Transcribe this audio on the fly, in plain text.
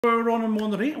Ron and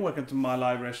Monri, welcome to my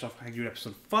live reaction of Kakegurui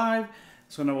episode 5.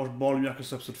 So I'm gonna watch Ball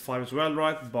Yakuza episode 5 as well,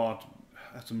 right? But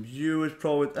I had some viewers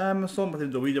probably with Amazon, but I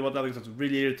didn't do a video about that because that's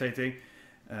really irritating.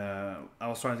 I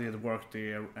was trying to get to work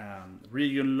there and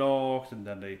region locked, and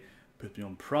then they put me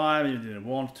on Prime and you didn't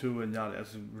want to, and yeah,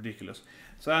 that's ridiculous.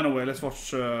 So anyway, let's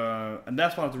watch, and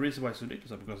that's one of the reasons why it's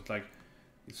ridiculous, because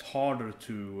it's harder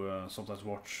to sometimes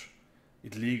watch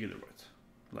it legally, right?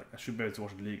 Like, I should be able to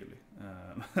watch it legally.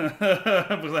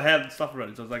 Because I had stuff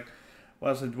already, so it's like, why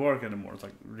doesn't it work anymore? It's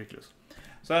like ridiculous.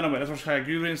 So anyway, let's watch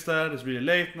Kakegurui instead. It's really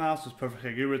late now, so it's perfect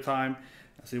Kakegurui time.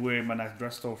 I see wearing my nice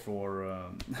dress though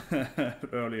for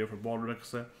earlier for ball record.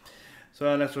 So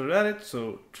let's look at it.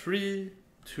 So 3,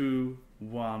 2,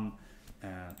 1,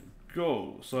 and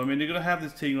go. So I mean, you're gonna have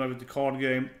this thing right with the card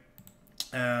game.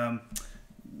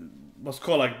 What's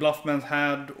called like Bluffman's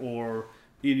Head or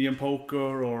Indian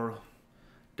Poker, or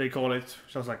they call it.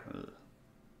 So I was like, ugh.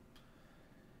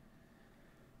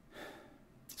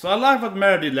 So I like what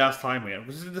Mary did last time here,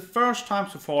 because it's the first time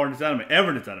so far in this anime, ever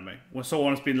in this anime, when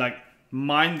someone has been like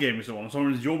mind gaming someone,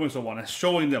 someone is jobbing someone and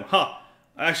showing them, ha,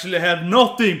 I actually had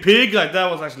nothing, pig. Like,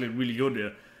 that was actually really good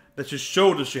here. That she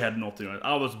showed that she had nothing, right?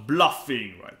 I was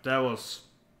bluffing, right? That was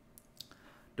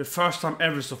the first time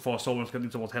ever so far someone's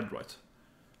getting someone's head right.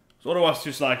 So otherwise,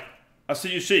 just like, I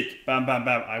see you cheat, bam, bam,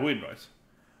 bam, I win, right?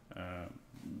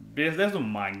 There's no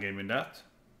mind game in that.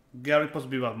 Gary supposed to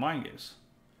be about mind games.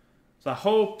 So I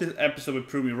hope this episode will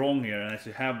prove me wrong here and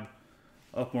actually have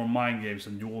a lot more mind games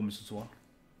and Yomis and so on.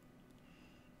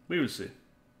 We will see.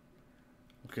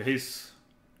 Okay, he's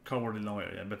covered in now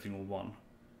area, betting on 1.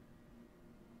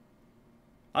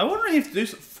 I wonder if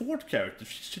this fourth character,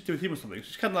 she's sitting with him or something.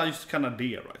 She's kind of just kind of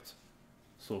there, right?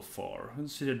 So far. I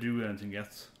didn't see her do anything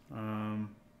yet. I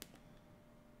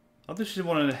don't think she's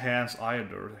one in the hands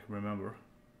either, I can remember.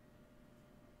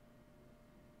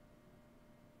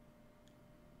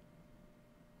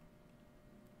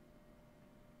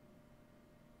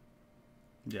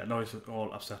 Yeah, no, he's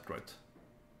all upset, right?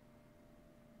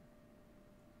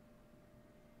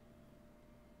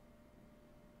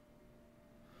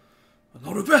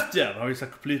 Not a bet yet! No, he's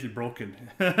like completely broken.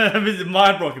 With the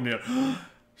mind broken here.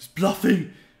 He's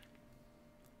bluffing!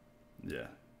 Yeah.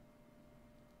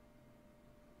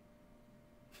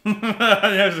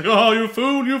 Yeah, he's like, oh, you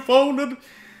fool, you folded!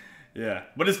 Yeah,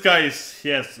 but this guy he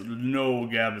has no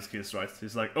gambling skills, right?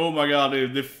 He's like, oh my god,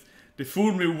 they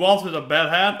fooled me once with a bad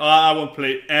hand. Oh, I won't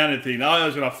play anything. Now I'm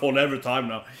just gonna fall every time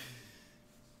now.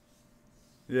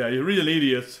 Yeah, you're really an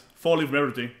idiot. Falling from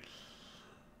everything.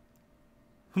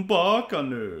 Baka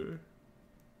nu.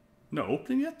 No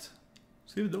opening yet?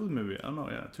 See the maybe. I don't know,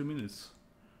 yeah, 2 minutes.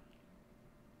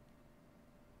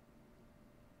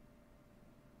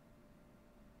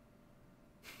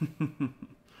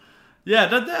 Yeah,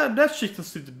 that chick doesn't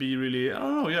seem to be really, I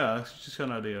don't know, yeah, she's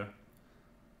kinda there.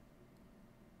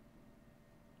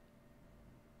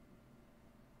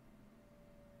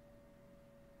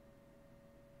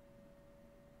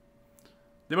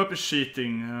 They might be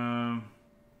cheating.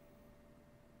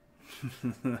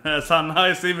 That's a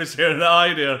nice image here in the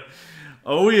eye there.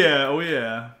 Oh yeah, oh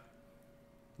yeah.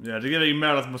 Yeah, they're getting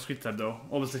mad at Mosquito though.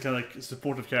 Obviously kind of like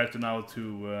supportive character now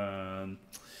to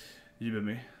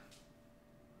Jabami.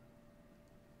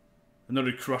 I know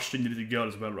they crushed in the little girl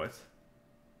as well, right?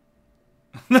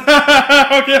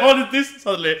 Okay, what is this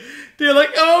suddenly? They're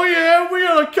like, oh yeah, we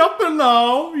are a couple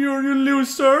now. You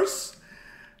losers.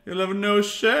 You'll have no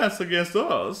chance against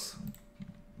us.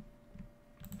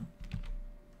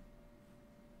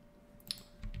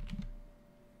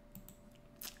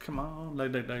 Come on,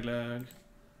 lag.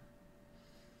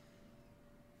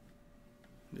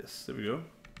 Yes, there we go.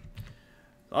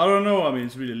 I don't know, I mean,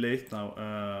 it's really late now.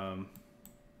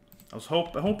 I'm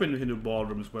hoping we can do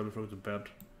ballroom as well before we go to bed.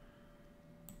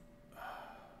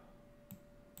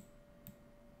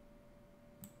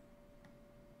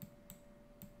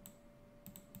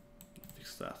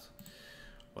 Fix that.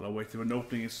 While I wait for an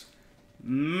opening is...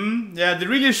 yeah, they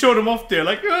really showed them off there,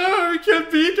 like, oh, we can't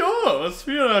beat us,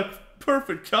 we're a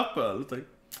perfect couple. It's like,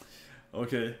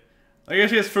 okay. I guess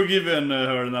she has forgiven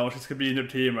her now, she's gonna be in her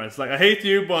team, right? It's like, I hate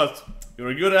you, but you're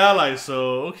a good ally,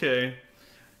 so okay.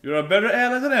 You're a better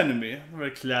ally than enemy. Very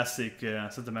classic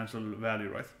sentimental value,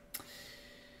 right?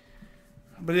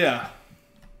 But yeah.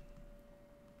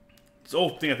 This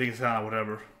opening I think is kind of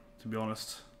whatever, to be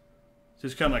honest. It's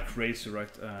just kind of like crazy,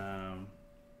 right?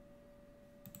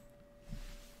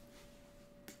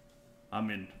 I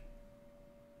mean,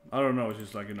 I don't know, it's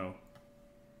just like, you know,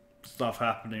 stuff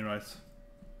happening, right?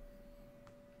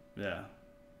 Yeah.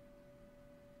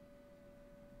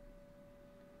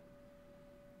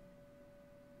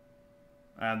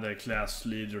 And the class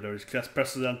leader, there is class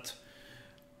president.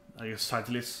 I guess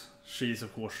Titleist. She is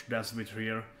of course dancing with her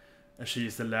here. And she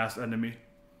is the last enemy.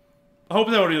 I hope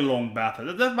they are really long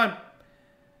battle. That's my...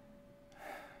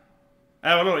 I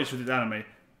have a lot of issues with anime.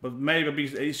 But maybe a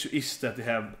big issue is that they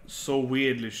have so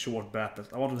weirdly short battles.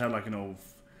 I want to have like, you know,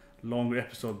 longer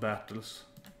episode battles.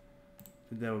 I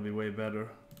think that would be way better.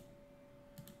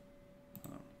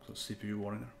 So CPU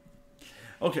warning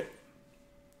there. Okay.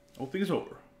 Opening is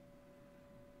over.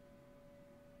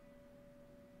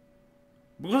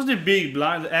 Because the big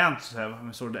blind the ants have,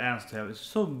 the ants have, it's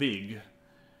so big. It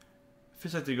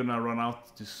feels like they're gonna run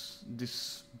out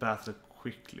this battle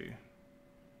quickly.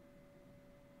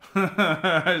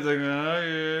 It's like, oh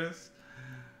yes.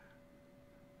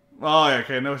 Oh yeah,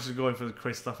 okay, now she's going for the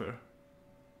crazy stuff here.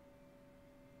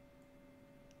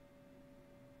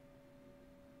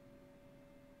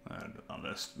 And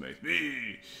underestimate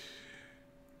me.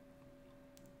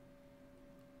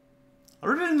 I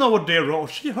really didn't know what their role.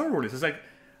 Her role is. It's like,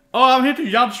 oh, I'm here to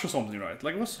judge for something, right?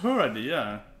 Like, what's her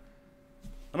idea?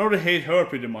 I know they hate her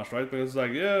pretty much, right? But it's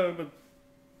like, yeah, but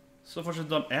so far she's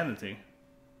done anything.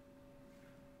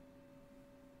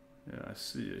 Yeah, I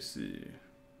see, I see.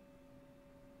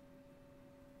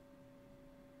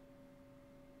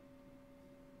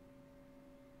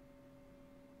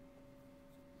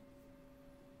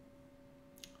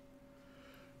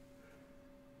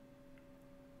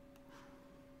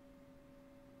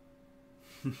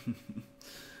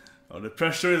 Oh, the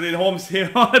pressure is in him.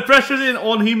 The pressure is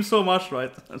on him so much,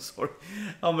 right? I'm sorry,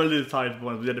 I'm a little tired,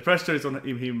 but yeah, the pressure is on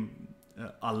him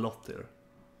a lot there.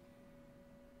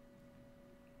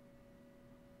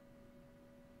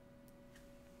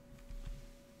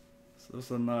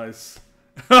 So nice.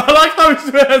 I like how he's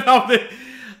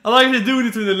I like they do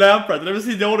this with the lamp, right? I never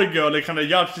see the other girl. They kind of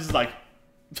judge. She's like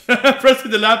pressing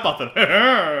the lamp button.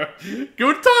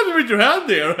 Good time with your hand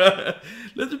there.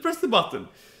 Let me press the button.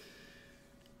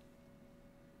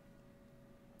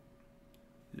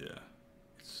 Yeah,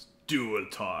 it's duel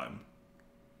time.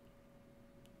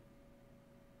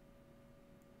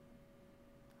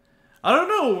 I don't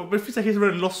know, but it feels like he's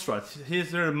really lost, right?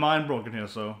 He's very mind broken here,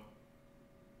 so.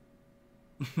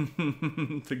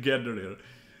 Together there.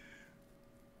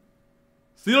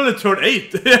 Still only turn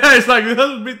 8. Yeah, it's like,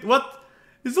 what?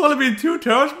 It's only been 2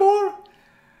 turns more?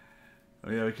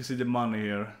 Oh yeah, we can see the money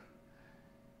here.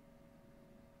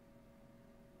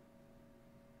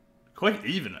 Quite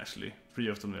even actually. 3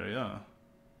 of them there, yeah.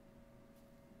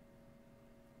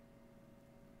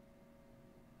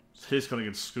 So he's gonna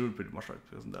get screwed pretty much, right?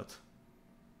 Isn't that?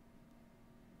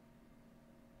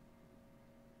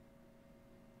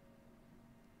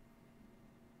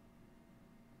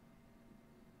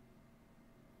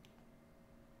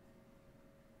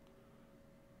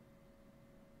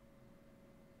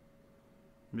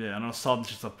 Yeah, and our son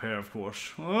just up here, of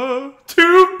course. Oh,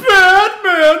 too bad,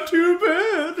 man, too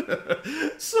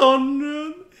bad. Son.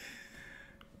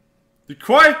 You're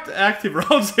quite active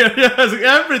rounds here. Yeah, like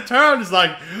every turn is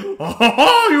like,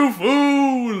 oh, you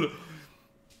fool.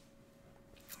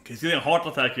 Okay, he's getting a heart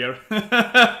attack here.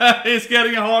 He's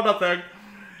getting a heart attack.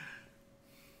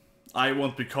 I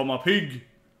won't become a pig.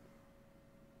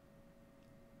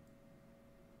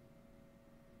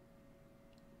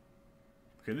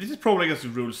 Okay, this is probably against the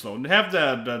rules though. They have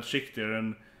that chick there,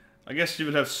 and I guess you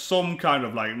will have some kind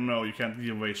of like, no, you can't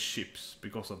give away ships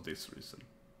because of this reason.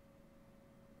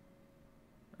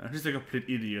 And he's a complete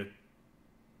idiot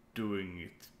doing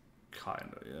it,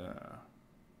 kinda, yeah.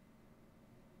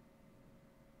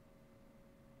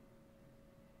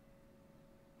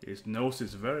 His nose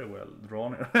is very well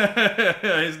drawn here.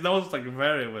 His nose is like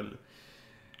very well.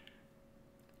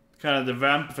 Kind of the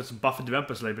vamp, it's Buffy the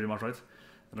Vampire Slayer pretty much, right?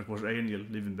 And of course Angel,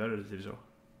 even better the TV show.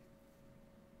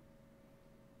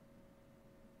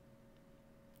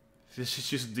 She's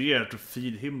just there to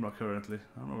feed him currently.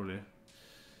 I don't know really.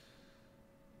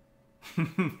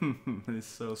 He's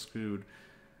so screwed.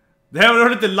 They haven't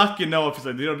heard the lucky now because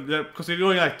they're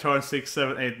going like turn 6,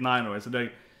 7, 8, 9 away, so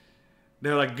they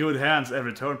have like good hands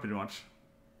every turn pretty much.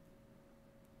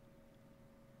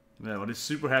 Yeah, but he's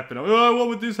super happy now. Oh, I won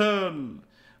with this hand.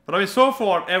 But I mean, so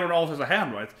far everyone else has a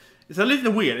hand, right? It's a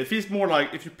little weird. It feels more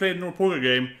like if you played a normal poker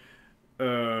game,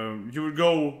 you would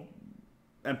go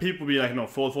and people would be like, you know,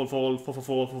 fold.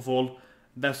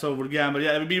 That's over the game. But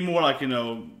yeah, it would be more like, you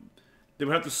know, they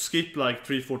would have to skip like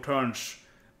 3-4 turns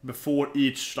before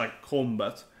each like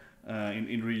combat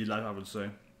in real life, I would say.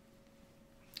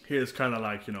 Here it's kind of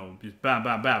like, you know, just bam,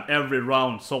 bam, bam. Every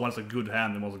round, someone has a good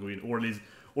hand and wants to go in, or at least,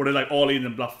 or they're like all in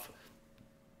and bluff.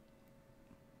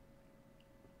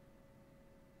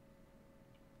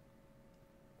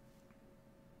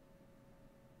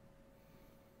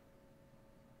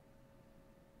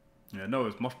 Yeah, no,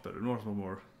 it's much better. No, it's no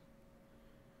more.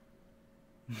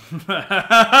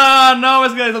 No,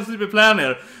 it's got some stupid plan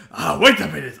here. Wait a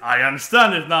minute, I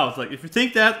understand it now. It's like, if you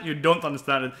think that, you don't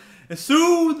understand it. As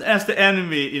soon as the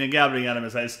enemy in a gathering anime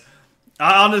says,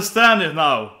 I understand it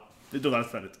now, they don't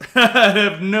understand it. They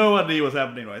have no idea what's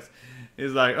happening, right?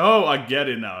 It's like, oh, I get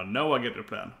it now. Now I get your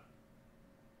plan.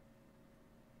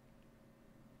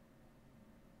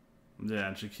 Yeah,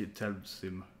 and she tells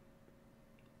him.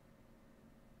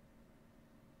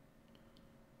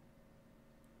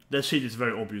 That shit is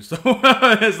very obvious though.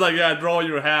 It's like, yeah, draw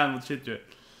your hand with shit.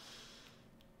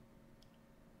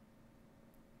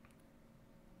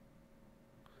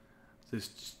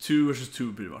 It's 2 versus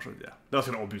 2 pretty much, yeah. That's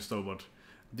kind of obvious though, but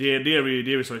there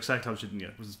is so exact how shit can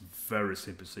get. It was very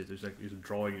simple shit. It's like you're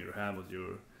drawing in your hand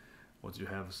what you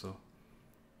have, so.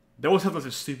 They always have like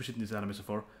this stupid shit in this anime so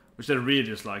far, which they really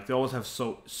just like. They always have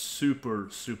so super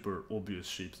obvious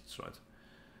shit, right?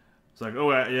 It's like,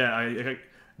 oh yeah,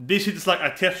 this shit is like I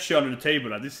test you under the table.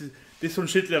 Like this one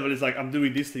shit level is like I'm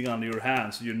doing this thing under your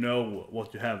hand, so you know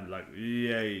what you have. Like,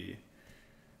 yay!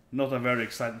 Not a very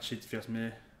exciting shit if you ask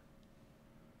me.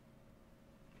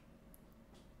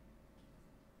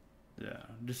 Yeah,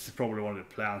 this is probably one of the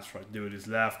plans, right? Doing this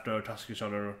laughter, touch each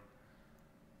other,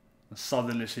 and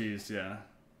suddenly she's You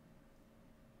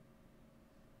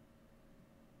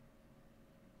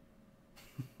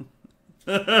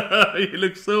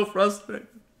look so frustrated.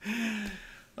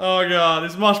 Oh god,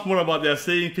 it's much more about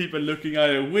seeing people looking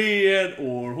either weird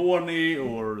or horny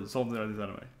or something like this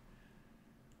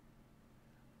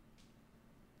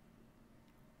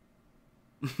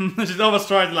anyway. She's always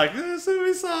trying to like,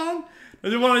 Sumi-san, do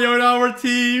you want to join our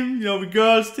team? You know, the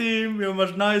girls team, we're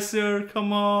much nicer,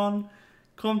 come on.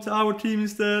 Come to our team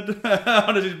instead.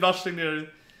 She's blushing there.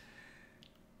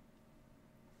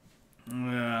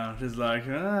 Yeah, she's like,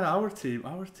 our team.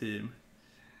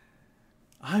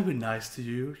 I'll be nice to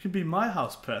you. You can be my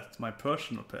house pet, my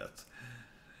personal pet.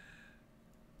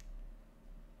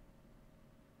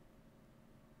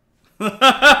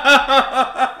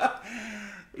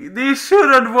 This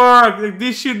shouldn't work. Like,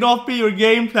 this should not be your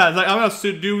game plan. Like, I'm gonna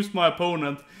seduce my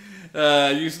opponent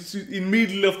in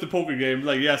middle of the poker game.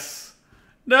 Like, yes,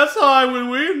 that's how I will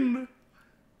win.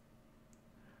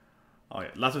 Oh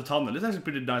yeah, Last of Tunnel. This is actually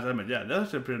pretty nice image. Yeah, that's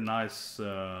actually pretty nice.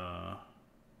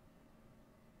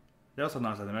 That's a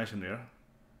nice animation there.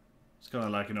 It's kind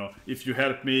of like, you know, if you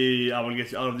help me, I will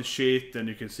get you out of the shit, and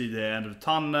you can see the end of the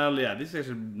tunnel. Yeah, this is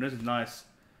nice.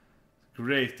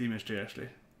 Great image there, actually.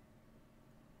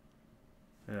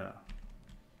 Yeah.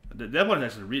 That one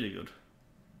is actually really good.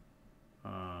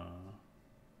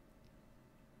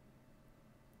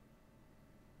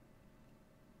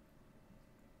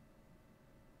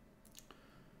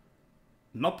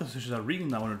 Not that she's a ring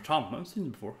now on her thumb. I haven't seen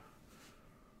it before.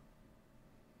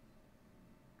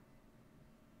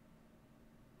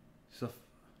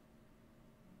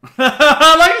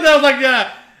 I like that. I was like,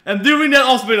 yeah. And doing that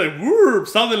also be like, whoop,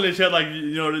 suddenly she had like,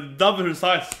 you know, double her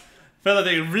size. Felt like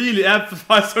they really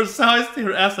emphasized her size,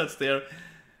 her assets there.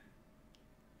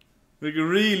 We could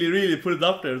really put it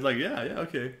up there. It's like, yeah,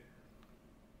 okay.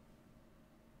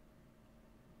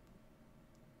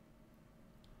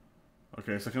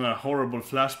 Okay, so kind of a horrible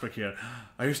flashback here.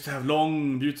 I used to have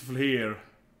long, beautiful hair.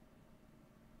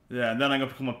 Yeah, and then I got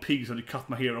to become a pig, so they cut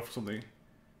my hair off or something.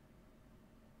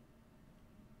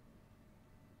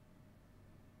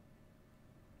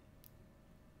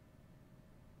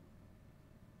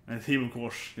 And him, of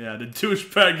course, yeah, the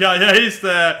douchebag guy.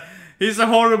 Yeah, he's a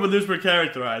horrible douchebag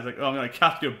character. Right? It's like, oh, I'm gonna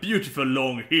cut your beautiful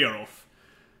long hair off,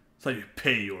 so you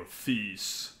pay your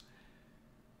fees.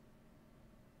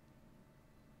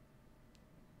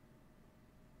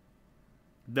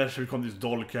 Then she become this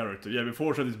dull character. Yeah,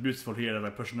 before she had this beautiful hair and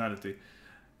like personality,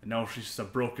 and now she's just a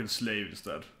broken slave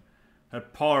instead. Her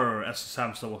power as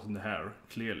Samsa was in the hair,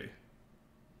 clearly.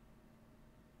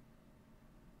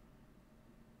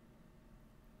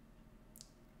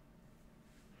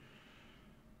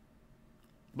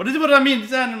 But this is what I mean,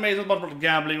 this anime is not about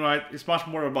gambling, right? It's much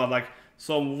more about like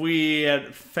some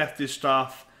weird fetish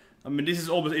stuff. I mean, this is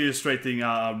almost illustrating,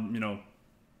 you know,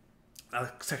 a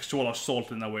sexual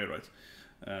assault in a way, right?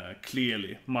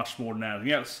 Clearly, much more than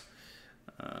anything else.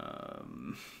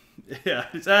 Yeah,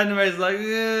 this anime is like,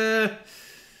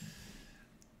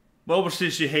 but obviously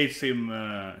she hates him,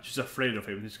 she's afraid of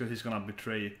him, he's gonna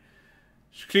betray.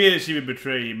 Clearly she will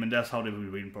betray him, and that's how they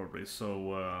will win probably,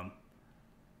 so...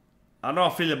 I don't know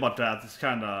how I feel about that. It's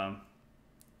kind of...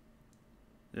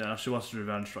 Yeah, she wants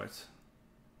revenge, right?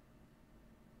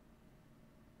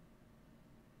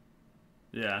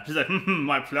 Yeah, she's like,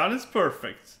 my plan is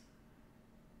perfect.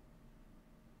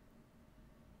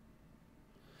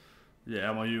 Yeah,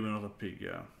 I'm a human, not a pig,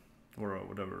 yeah. Or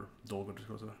whatever dog it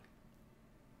is.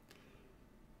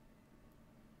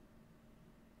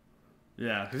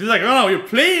 Yeah, because he's like, oh no, you're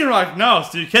playing right now,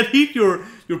 so you can't hit your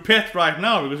pet right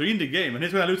now because you're in the game. And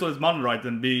he's gonna lose all his money, right,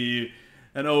 and be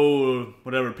and owe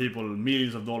whatever people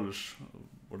millions of dollars,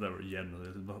 whatever yen,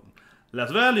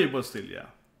 less value, but still, yeah.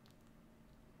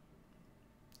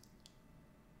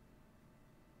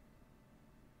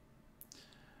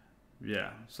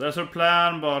 Yeah, so that's her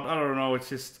plan, but I don't know, it's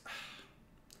just...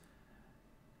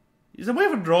 It's a way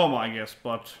of a drama, I guess,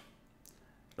 but...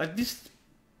 Like, this...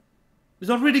 It's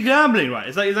not really gambling, right?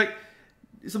 It's like...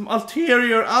 It's some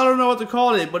ulterior... I don't know what to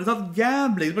call it, but it's not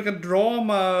gambling. It's like a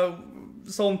drama...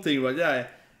 Something, right? Yeah.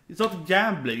 It's not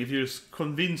gambling if you just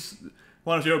convince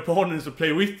one of your opponents to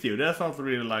play with you. That's not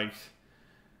really like...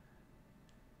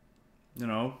 You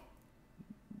know...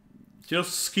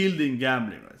 Just skilled in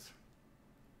gambling, right?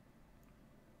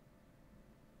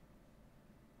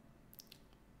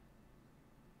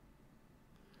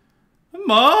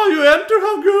 Ma, you enter,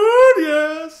 how good,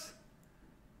 yes.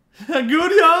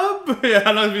 Good job. Yeah,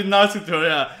 I know it's been nice to her,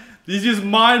 yeah. This is just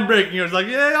mind-breaking. It's like,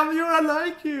 yeah, I'm you, I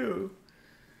like you.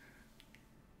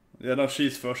 Yeah, no,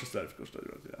 she's first instead, of course,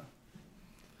 yeah.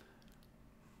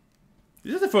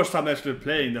 This is the first time actually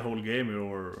playing the whole game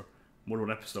or more than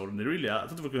one episode, and they really, I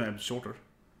thought it was going to be shorter.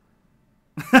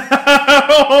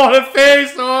 Oh, the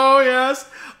face, oh, yes.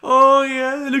 Oh,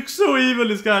 yeah, it looks so evil,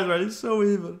 this guy, right? He's so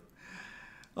evil.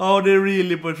 Oh, they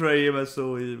really portray him as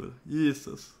so evil.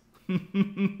 Jesus.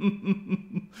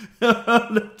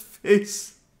 That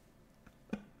face.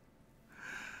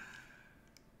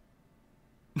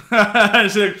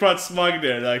 She's like quite smug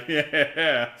there, like,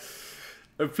 yeah.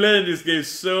 I'm playing this game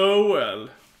so well.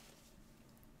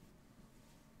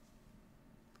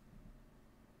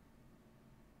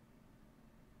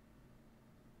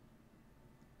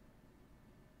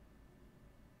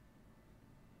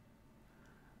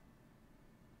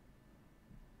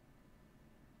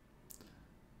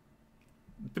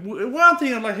 One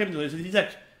thing I like him to do is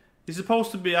he's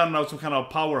supposed to be, I don't know, some kind of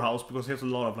powerhouse because he has a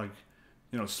lot of, like,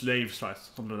 you know, slaves, right?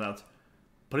 Something like that.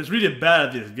 But he's really bad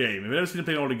at this game. I've never seen him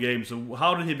play all the games, so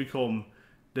how did he become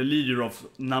the leader of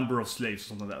number of slaves or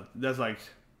something like that? That's like...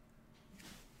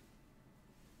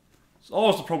 It's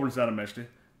always the problem with this anime, actually.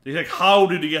 He's like, how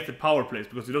did he get the power plays?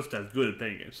 Because he doesn't that good at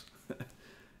playing games.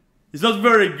 He's not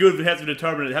very good, but he has to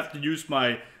determine it. I have to use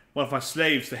one of my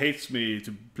slaves that hates me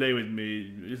to play with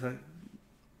me. It's like...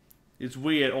 It's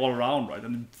weird all around, right?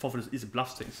 And Foffer is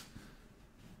bluff things.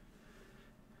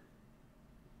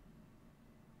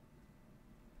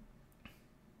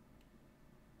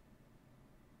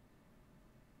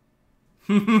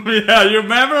 Yeah, you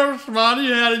remember how much money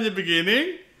you had in the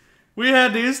beginning? We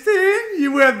had this thing,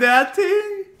 you had that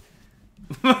thing.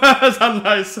 That's a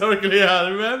nice circle, yeah.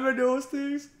 Remember those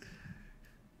things?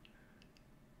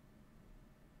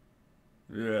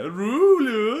 Yeah,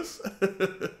 rulers.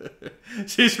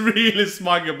 She's really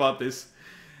smug about this.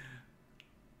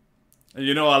 And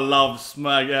you know I love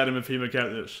smug anime female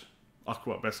characters.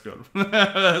 Aqua, best girl.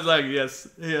 It's like, yes,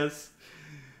 yes.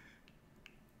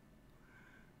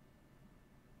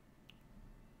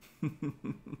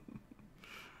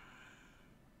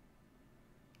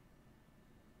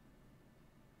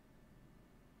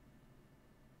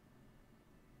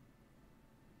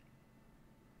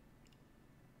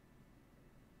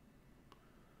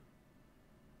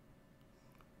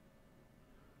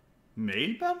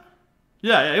 Mailman?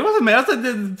 Yeah, it was a mail. I said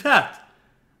that.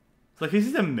 It's like,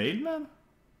 is it a mailman?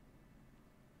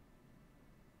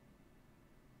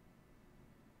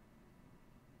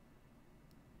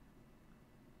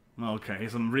 Okay,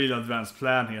 some real advanced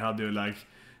plan here. How do you like...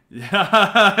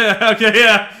 Yeah, okay,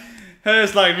 yeah.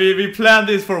 It's like, we planned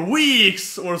this for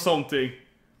weeks or something.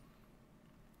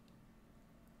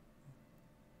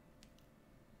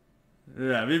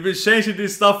 Yeah, we've been changing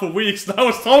this stuff for weeks now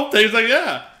or something. It's like,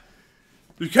 yeah.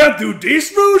 You can't do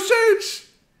this move change?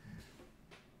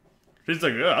 She's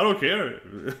like, yeah, I don't care.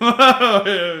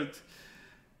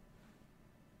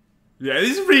 Yeah,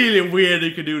 it's really weird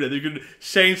you can do that. You can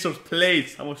change those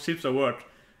plates, how much chips are worth,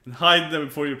 and hide them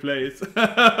before you play it.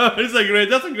 It's like great,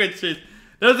 that's a great cheat.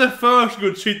 That's the first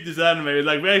good cheat in this anime.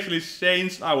 Like, we actually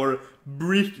changed our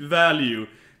brick value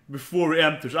before we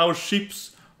enter. So our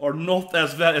ships are not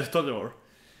as valuable as thought they were.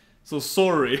 So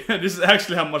sorry, this is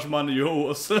actually how much money you owe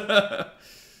us.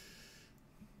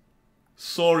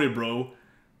 Sorry, bro.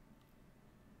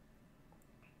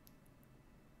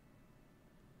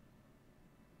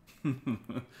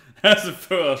 That's the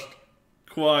first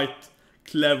quite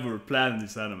clever plan in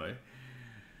this anime.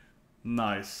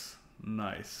 Nice,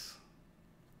 nice.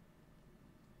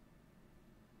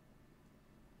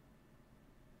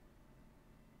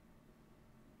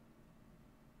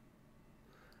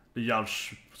 the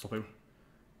judge stop him.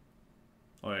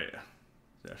 Oh yeah.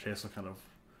 Yeah, she has some kind of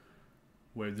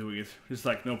way of doing it. She's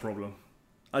like, no problem.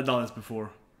 I've done this before.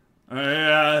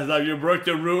 Yeah, it's like, you broke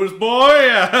the rules, boy!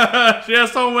 She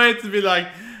has some way to be like,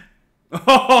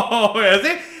 oh yeah,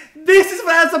 see? This is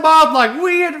what it's about, like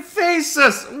weird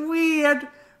faces! Weird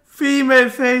female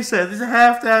faces. This is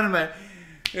half the anime.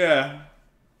 Yeah.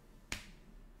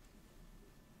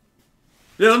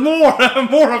 There's more!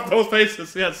 More of those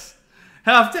faces, yes.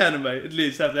 Half the anime, at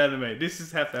least half the anime. This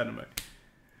is half the anime.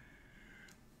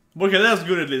 Okay, that's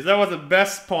good at least. That was the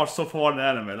best part so far in the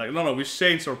anime. Like, no, we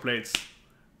changed our plates.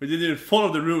 We didn't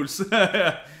follow the rules.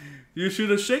 You should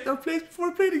have shaken our plates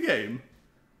before we played the game.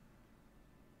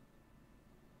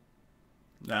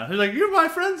 Nah, he's like, you're my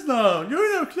friends now.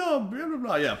 You're in our club. Blah, blah,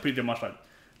 blah. Yeah, pretty much right.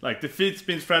 Like, defeat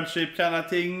spins friendship kind of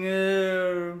thing.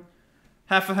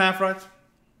 Half and half, right?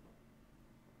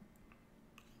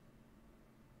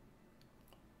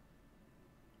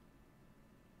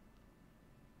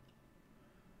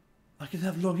 I can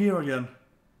have long hair again.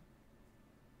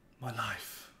 My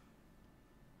life.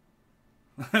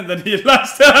 And then he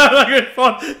last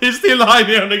like he's still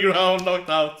hiding on the ground, knocked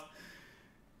out.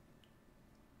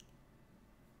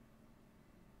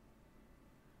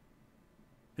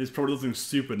 He's probably looking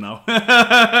stupid now.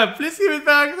 Please give it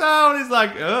back down. He's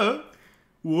like,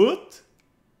 what?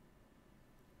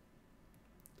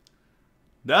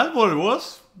 That's what it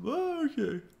was? Oh,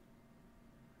 okay.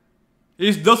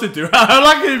 He does it too. I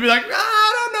like it to be like,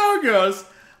 I don't know, girls.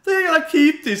 I think I'm gonna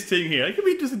keep this thing here. It can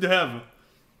be interesting to have.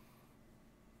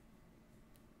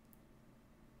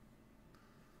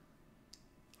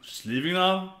 She's leaving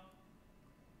now.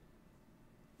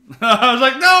 I was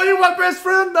like, no, you're my best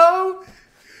friend, no.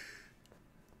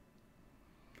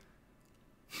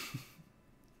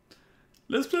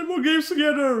 Let's play more games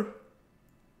together.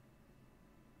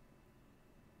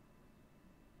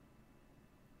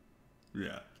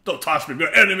 Yeah. Don't touch me, we're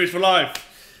enemies for life!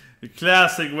 The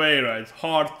classic way, right?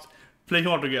 Play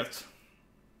hard to get.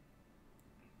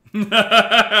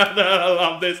 I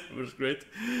love this, it was great.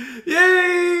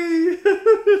 Yay!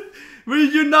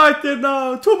 We're united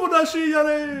now! Tomodachi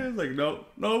yare! Like,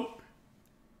 no.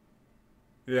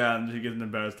 Yeah, and she gets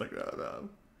embarrassed, like, no.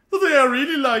 But I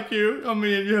really like you. I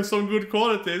mean, you have some good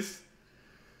qualities.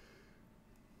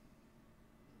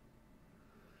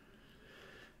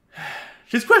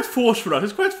 She's quite forceful,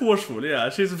 she's quite forceful, yeah,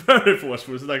 she's very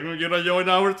forceful. She's like, you're gonna join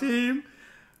our team?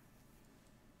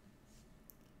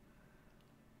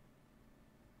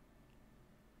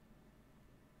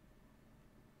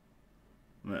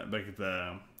 Yeah, back at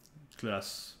the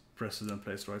class president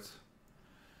place, right?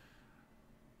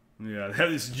 Yeah, they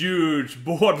have this huge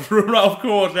boardroom, of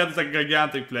course, they have this like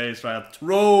gigantic place, right? A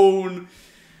throne.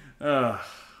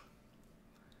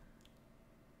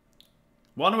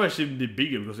 One way should be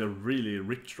bigger because they're really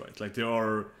rich, right? Like they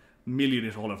are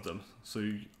millionaires, all of them. So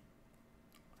you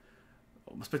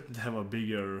expect to have a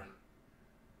bigger,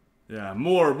 yeah,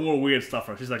 more weird stuff.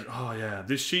 Right? She's like, oh yeah,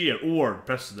 this year or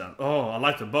president. Oh, I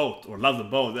like the boat or love the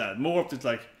boat. Yeah, more of this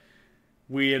like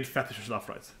weird fetish stuff,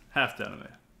 right? Half the anime.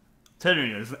 Telling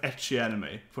you, it's an ecchi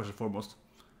anime first and foremost.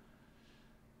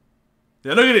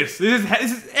 Yeah, look at this. This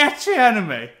is ecchi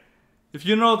anime. If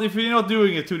you're not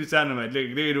doing it to this anime,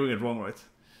 they're doing it wrong, right?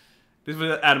 This is what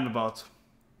the anime about.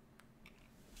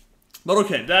 But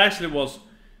okay, that actually was.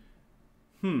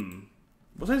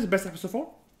 Was this the best episode far?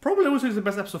 Probably was this the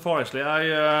best episode far. Actually,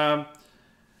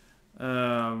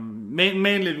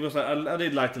 mainly because I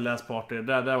did like the last part there.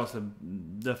 That was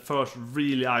the first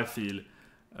really I feel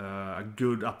a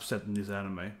good upset in this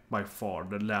anime by far.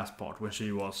 The last part when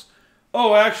she was.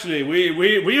 Oh, actually,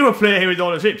 we were playing with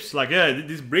all the ships. Like, yeah,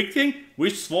 this brick thing, we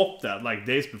swapped that like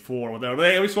days before or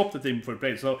whatever. We swapped the thing before we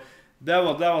played. So that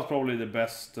was probably the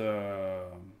best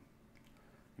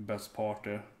part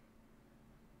there.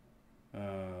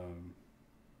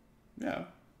 Yeah.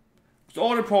 The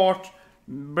other part,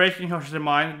 breaking her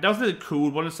mind, that was really cool.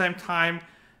 But at the same time,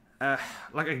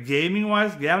 like a gaming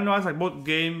wise, like both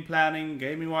game planning,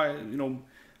 gaming wise,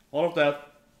 all of that.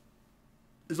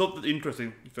 It's not that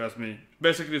interesting, if you ask me.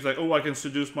 Basically, it's like, oh, I can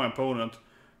seduce my opponent,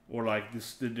 or like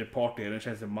the party and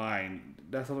change their mind.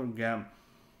 That's not a game.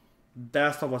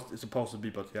 That's not what it's supposed to be,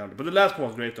 but yeah. But the last part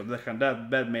was great though.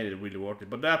 That made it really worth it.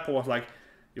 But that part was like,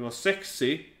 it was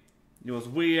sexy, it was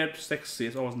weird, sexy.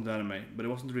 It wasn't anime, but it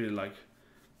wasn't really like,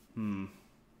 I'm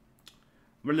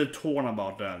really torn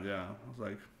about that. Yeah, I was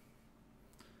like,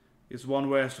 it's one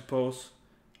way I suppose.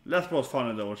 Last part was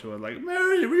funny though. She was like,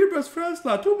 Mary, we're best friends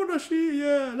now. Tomodachi,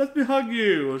 yeah, let me hug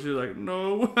you. And she's like,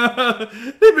 no,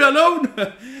 leave me alone.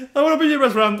 I want to be your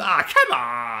best friend. Ah, come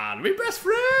on, we're best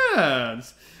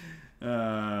friends.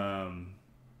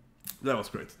 That was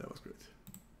great. That was great.